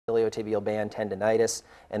iliotibial band tendinitis,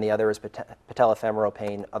 and the other is patellofemoral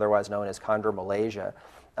pain, otherwise known as chondromalacia.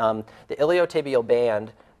 The iliotibial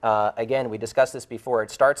band, again, we discussed this before.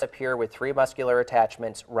 It starts up here with 3 muscular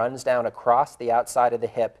attachments, runs down across the outside of the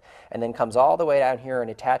hip, and then comes all the way down here and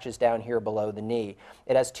attaches down here below the knee.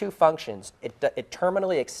 It has 2 functions. It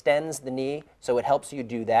terminally extends the knee, so it helps you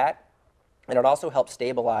do that. And it also helps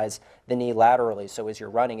stabilize the knee laterally, so as you're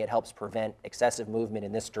running, it helps prevent excessive movement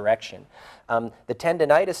in this direction. The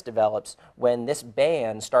tendinitis develops when this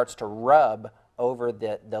band starts to rub over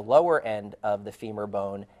the lower end of the femur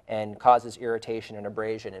bone and causes irritation and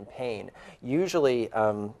abrasion and pain. Usually,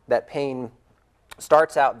 that pain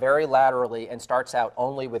starts out very laterally and starts out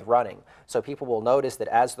only with running. So people will notice that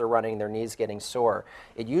as they're running, their knee's getting sore.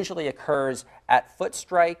 It usually occurs at foot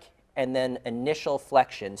strike and then initial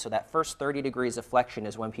flexion. So that first 30 degrees of flexion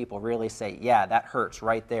is when people really say, yeah, that hurts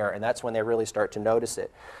right there, and that's when they really start to notice it.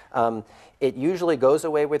 It usually goes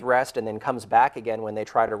away with rest and then comes back again when they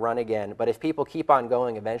try to run again, but if people keep on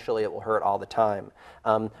going, eventually it will hurt all the time.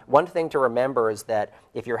 One thing to remember is that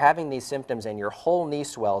if you're having these symptoms and your whole knee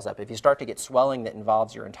swells up, if you start to get swelling that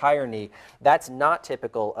involves your entire knee, that's not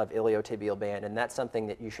typical of iliotibial band, and that's something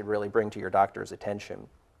that you should really bring to your doctor's attention.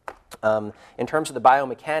 In terms of the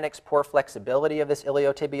biomechanics, poor flexibility of this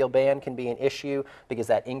iliotibial band can be an issue because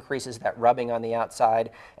that increases that rubbing on the outside,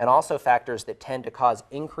 and also factors that tend to cause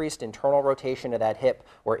increased internal rotation of that hip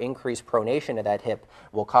or increased pronation of that hip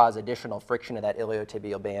will cause additional friction of that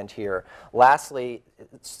iliotibial band here. Lastly,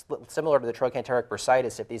 similar to the trochanteric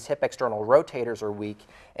bursitis, if these hip external rotators are weak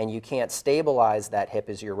and you can't stabilize that hip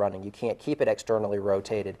as you're running, you can't keep it externally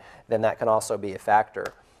rotated, then that can also be a factor.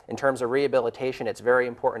 In terms of rehabilitation, it's very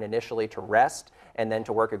important initially to rest and then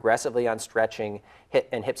to work aggressively on stretching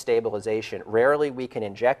and hip stabilization. Rarely we can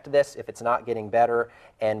inject this if it's not getting better,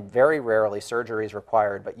 and very rarely surgery is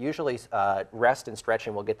required, but usually rest and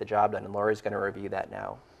stretching will get the job done, and Lori's going to review that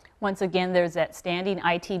now. Once again, there's that standing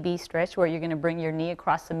ITB stretch where you're going to bring your knee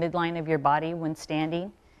across the midline of your body when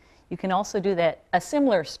standing. You can also do a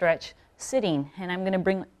similar stretch sitting, and I'm going to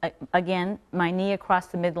bring, again, my knee across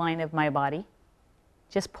the midline of my body.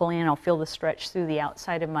 Just pulling, and I'll feel the stretch through the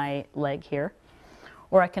outside of my leg here.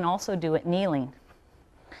 Or I can also do it kneeling.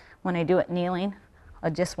 When I do it kneeling,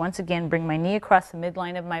 I'll just once again bring my knee across the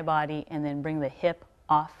midline of my body and then bring the hip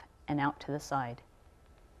off and out to the side.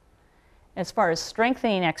 As far as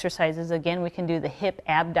strengthening exercises, again, we can do the hip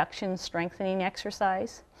abduction strengthening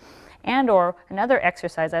exercise. And or another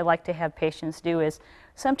exercise I like to have patients do is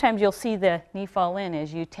sometimes you'll see the knee fall in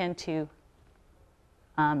as you tend to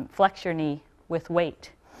flex your knee with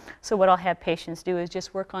weight. So what I'll have patients do is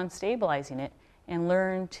just work on stabilizing it and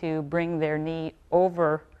learn to bring their knee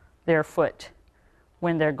over their foot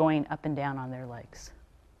when they're going up and down on their legs.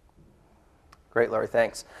 Great, Lori,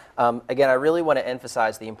 thanks. Again, I really want to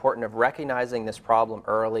emphasize the importance of recognizing this problem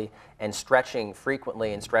early and stretching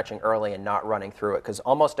frequently and stretching early and not running through it, because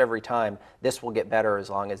almost every time this will get better as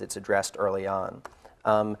long as it's addressed early on.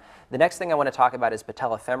 The next thing I want to talk about is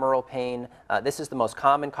patellofemoral pain. This is the most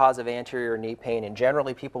common cause of anterior knee pain, and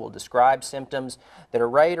generally people will describe symptoms that are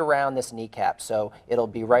right around this kneecap. So it'll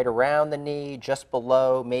be right around the knee, just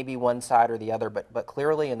below, maybe one side or the other, but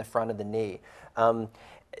clearly in the front of the knee.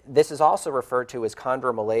 This is also referred to as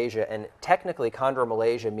chondromalacia, and technically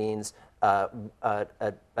chondromalacia means a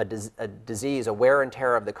disease, a wear and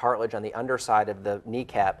tear of the cartilage on the underside of the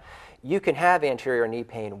kneecap. You can have anterior knee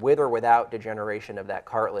pain with or without degeneration of that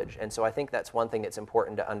cartilage, and so I think that's one thing that's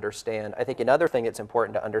important to understand. I think another thing that's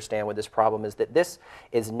important to understand with this problem is that this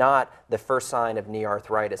is not the first sign of knee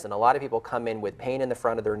arthritis, and a lot of people come in with pain in the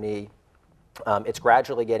front of their knee. It's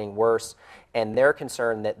gradually getting worse, and they're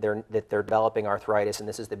concerned that they're developing arthritis, and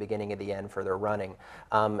this is the beginning of the end for their running.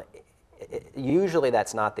 Usually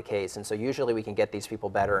that's not the case, and so usually we can get these people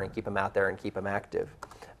better and keep them out there and keep them active.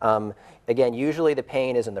 Again, usually the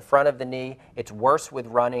pain is in the front of the knee. It's worse with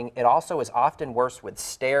running. It also is often worse with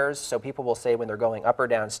stairs, so people will say when they're going up or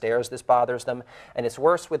down stairs this bothers them, and it's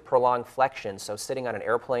worse with prolonged flexion, so sitting on an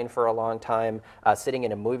airplane for a long time, sitting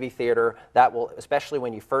in a movie theater, that will, especially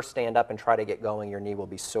when you first stand up and try to get going, your knee will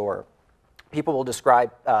be sore. People will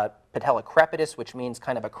describe patella crepitus, which means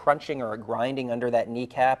kind of a crunching or a grinding under that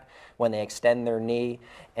kneecap when they extend their knee.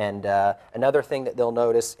 And another thing that they'll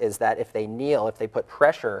notice is that if they kneel, if they put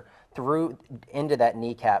pressure through into that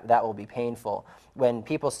kneecap, that will be painful. When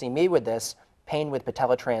people see me with this, pain with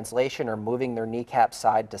patella translation or moving their kneecap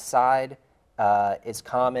side to side is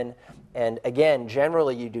common. And again,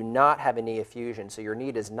 generally you do not have a knee effusion, so your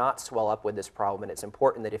knee does not swell up with this problem, and it's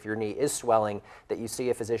important that if your knee is swelling that you see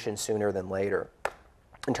a physician sooner than later.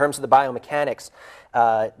 In terms of the biomechanics,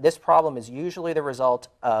 this problem is usually the result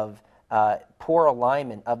of poor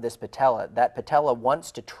alignment of this patella. That patella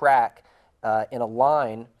wants to track in a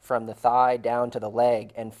line from the thigh down to the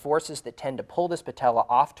leg, and forces that tend to pull this patella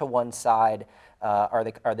off to one side are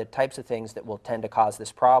the types of things that will tend to cause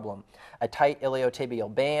this problem. A tight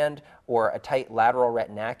iliotibial band or a tight lateral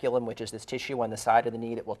retinaculum, which is this tissue on the side of the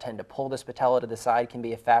knee that will tend to pull this patella to the side, can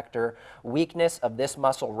be a factor. Weakness of this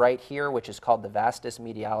muscle right here, which is called the vastus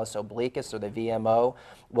medialis obliquus, or the VMO,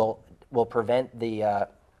 will prevent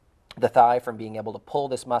the thigh from being able to pull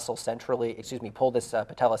this muscle centrally, pull this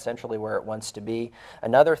patella centrally where it wants to be.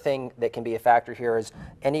 Another thing that can be a factor here is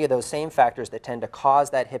any of those same factors that tend to cause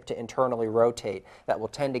that hip to internally rotate, that will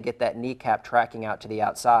tend to get that kneecap tracking out to the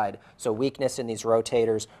outside. So weakness in these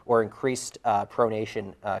rotators or increased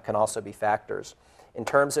pronation can also be factors. In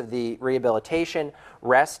terms of the rehabilitation,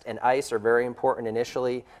 rest and ice are very important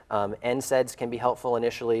initially. NSAIDs can be helpful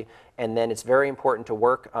initially, and then it's very important to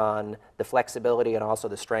work on the flexibility and also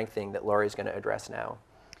the strengthening that Lori's going to address now.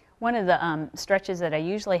 One of the stretches that I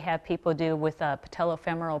usually have people do with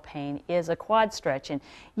patellofemoral pain is a quad stretch, and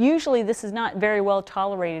usually this is not very well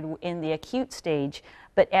tolerated in the acute stage,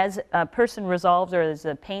 but as a person resolves or as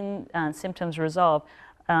the pain symptoms resolve,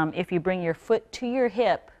 if you bring your foot to your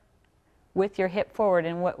hip with your hip forward,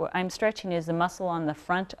 and what I'm stretching is the muscle on the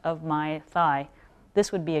front of my thigh,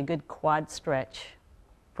 this would be a good quad stretch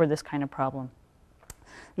for this kind of problem.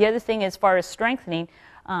 The other thing as far as strengthening,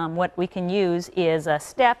 what we can use is a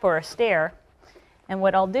step or a stair, and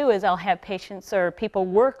what I'll do is I'll have patients or people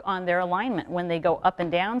work on their alignment when they go up and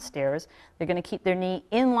down stairs. They're going to keep their knee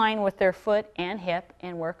in line with their foot and hip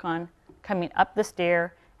and work on coming up the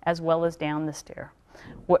stair as well as down the stair.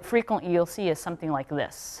 What frequently you'll see is something like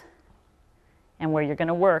this. And where you're going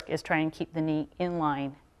to work is try and keep the knee in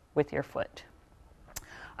line with your foot.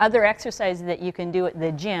 Other exercises that you can do at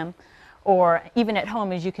the gym or even at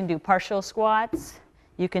home is you can do partial squats.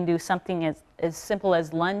 You can do something as simple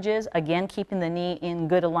as lunges, again keeping the knee in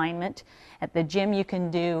good alignment. At the gym you can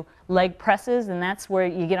do leg presses, and that's where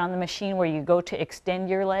you get on the machine where you go to extend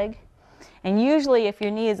your leg. And usually if your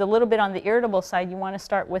knee is a little bit on the irritable side, you want to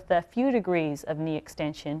start with a few degrees of knee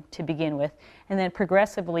extension to begin with, and then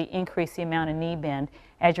progressively increase the amount of knee bend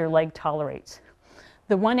as your leg tolerates.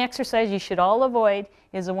 The one exercise you should all avoid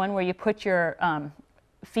is the one where you put your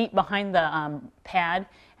feet behind the pad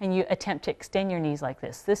and you attempt to extend your knees like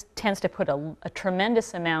this. This tends to put a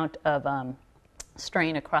tremendous amount of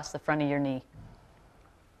strain across the front of your knee.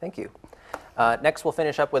 Thank you. Next, we'll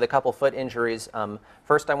finish up with a couple foot injuries.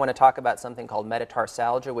 First, I want to talk about something called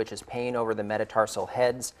metatarsalgia, which is pain over the metatarsal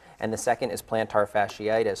heads, and the second is plantar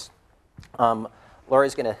fasciitis.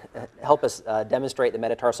 Lori's going to help us demonstrate the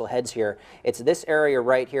metatarsal heads here. It's this area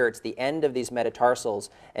right here. It's the end of these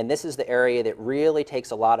metatarsals, and this is the area that really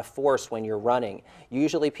takes a lot of force when you're running.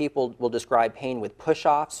 Usually people will describe pain with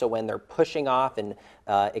push-off, so when they're pushing off and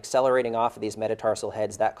accelerating off of these metatarsal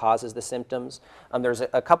heads, that causes the symptoms. There's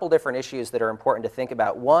a couple different issues that are important to think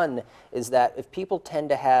about. One is that if people tend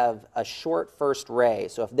to have a short first ray,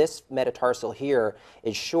 so if this metatarsal here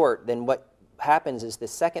is short, then what happens is the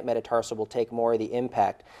second metatarsal will take more of the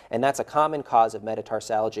impact, and that's a common cause of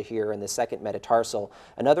metatarsalgia here in the second metatarsal.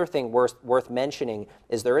 Another thing worth mentioning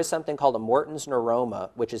is there is something called a Morton's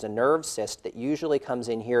neuroma, which is a nerve cyst that usually comes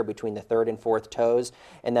in here between the third and fourth toes,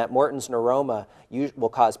 and that Morton's neuroma will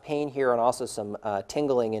cause pain here and also some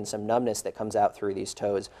tingling and some numbness that comes out through these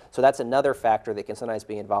toes. So that's another factor that can sometimes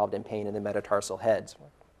be involved in pain in the metatarsal heads.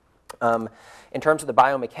 In terms of the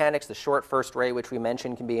biomechanics, the short first ray, which we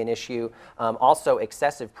mentioned, can be an issue. Also,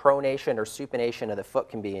 excessive pronation or supination of the foot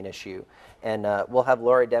can be an issue. And we'll have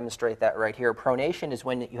Lori demonstrate that right here. Pronation is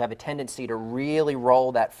when you have a tendency to really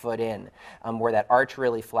roll that foot in, where that arch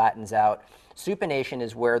really flattens out. Supination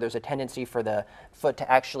is where there's a tendency for the foot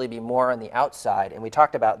to actually be more on the outside, and we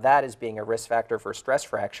talked about that as being a risk factor for stress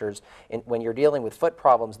fractures. When you're dealing with foot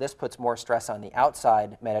problems, this puts more stress on the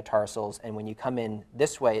outside metatarsals, and when you come in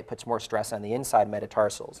this way, it puts more stress on the inside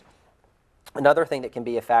metatarsals. Another thing that can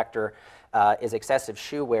be a factor is excessive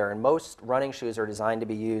shoe wear, and most running shoes are designed to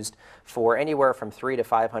be used for anywhere from 300 to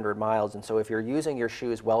 500 miles, and so if you're using your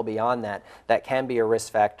shoes well beyond that, that can be a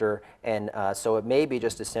risk factor, and so it may be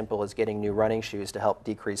just as simple as getting new running shoes to help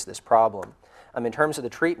decrease this problem. In terms of the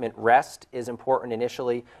treatment, rest is important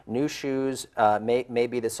initially. New shoes may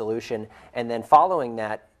be the solution, and then following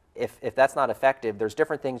that, if that's not effective, there's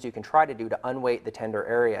different things you can try to do to unweight the tender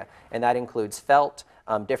area, and that includes felt,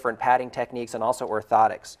 different padding techniques, and also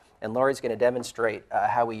orthotics. And Lori's going to demonstrate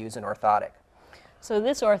how we use an orthotic. So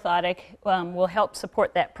this orthotic will help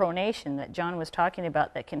support that pronation that John was talking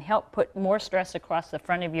about, that can help put more stress across the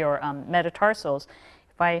front of your metatarsals.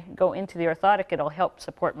 If I go into the orthotic, it'll help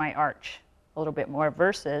support my arch a little bit more,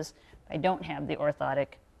 versus if I don't have the orthotic,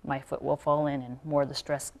 my foot will fall in and more of the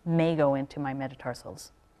stress may go into my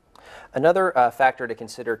metatarsals. Another factor to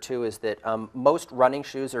consider too is that most running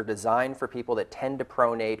shoes are designed for people that tend to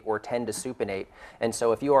pronate or tend to supinate. And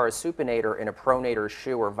so if you are a supinator in a pronator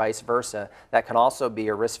shoe or vice versa, that can also be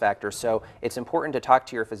a risk factor. So it's important to talk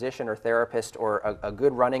to your physician or therapist or a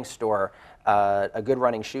good running store, a good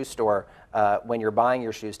running shoe store when you're buying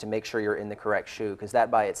your shoes to make sure you're in the correct shoe, because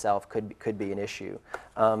that by itself could be an issue.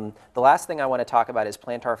 The last thing I want to talk about is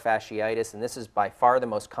plantar fasciitis, and this is by far the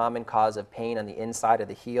most common cause of pain on the inside of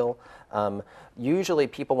the heel. Usually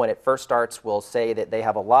people, when it first starts, will say that they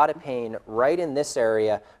have a lot of pain right in this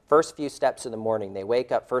area first few steps in the morning. They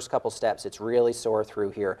wake up, first couple steps, it's really sore through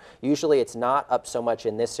here. Usually it's not up so much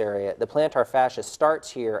in this area. The plantar fascia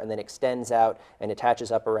starts here and then extends out and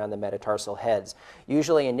attaches up around the metatarsal heads.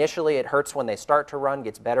 Usually initially it hurts when they start to run,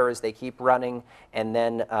 gets better as they keep running, and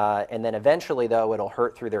then eventually though it'll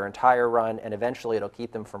hurt through their entire run, and eventually it'll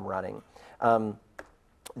keep them from running.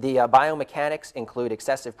 The biomechanics include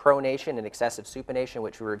excessive pronation and excessive supination,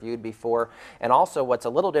 which we reviewed before. And also what's a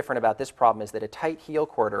little different about this problem is that a tight heel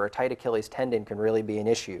cord or a tight Achilles tendon can really be an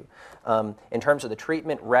issue. In terms of the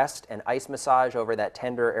treatment, rest and ice massage over that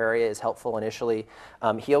tender area is helpful initially.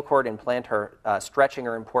 Heel cord and plantar stretching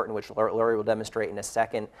are important, which Lori will demonstrate in a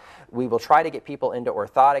second. We will try to get people into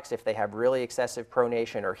orthotics if they have really excessive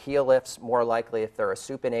pronation, or heel lifts, more likely if they're a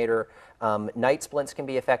supinator. Night splints can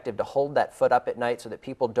be effective to hold that foot up at night so that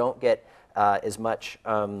people don't get as much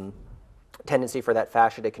tendency for that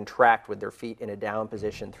fascia to contract with their feet in a down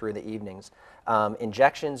position through the evenings.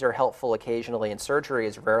 Injections are helpful occasionally, and surgery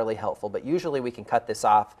is rarely helpful, but usually we can cut this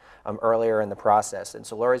off earlier in the process. And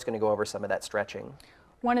so Lori's going to go over some of that stretching.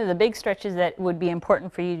 One of the big stretches that would be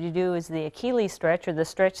important for you to do is the Achilles stretch, or the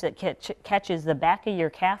stretch that catches the back of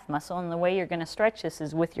your calf muscle. And the way you're going to stretch this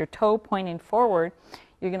is with your toe pointing forward.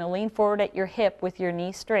 You're going to lean forward at your hip with your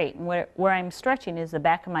knee straight. And where I'm stretching is the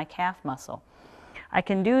back of my calf muscle. I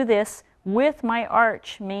can do this with my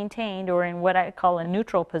arch maintained, or in what I call a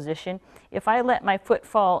neutral position. If I let my foot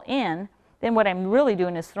fall in, then what I'm really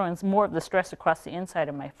doing is throwing more of the stress across the inside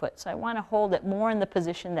of my foot. So I want to hold it more in the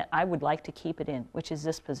position that I would like to keep it in, which is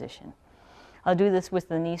this position. I'll do this with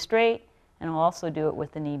the knee straight, and I'll also do it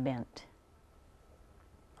with the knee bent.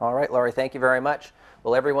 All right, Lori, thank you very much.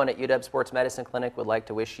 Well, everyone at UW Sports Medicine Clinic would like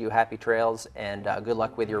to wish you happy trails and good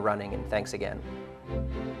luck with your running, and thanks again.